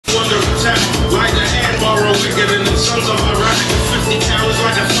sons of Iraq. 50 calories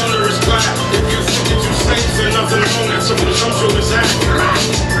like a thunderous clap. If you think that you safe and nothing wrong, that's a presumptuous act.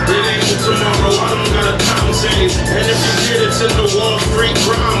 It ain't no tomorrow, I don't got a time save. And if you get it's in the Wall Street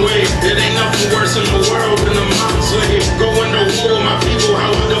crime wave. It ain't nothing worse in the world than a mind slave. Going to war with my people,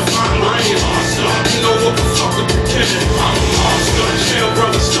 how I define brave. Ain't no what the fuck with the kid. I'm a monster. Jail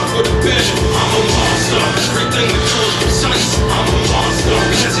brother stuck with a bed. I'm a monster. Everything we do is precise. I'm a monster.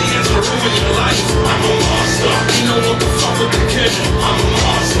 Hezzy hands will ruin your life. I'm a monster. Ain't no what the fuck with the kid. I'm a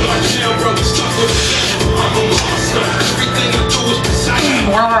monster. Jail brother stuck with a bed. I'm a monster. Everything I do is precise.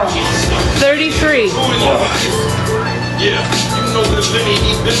 33. Yeah, you know the Vinny,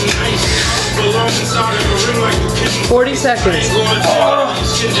 he been nice. Belong inside of the ring like a kitten. 40 seconds.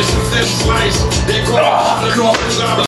 Skin just a thin slice. They call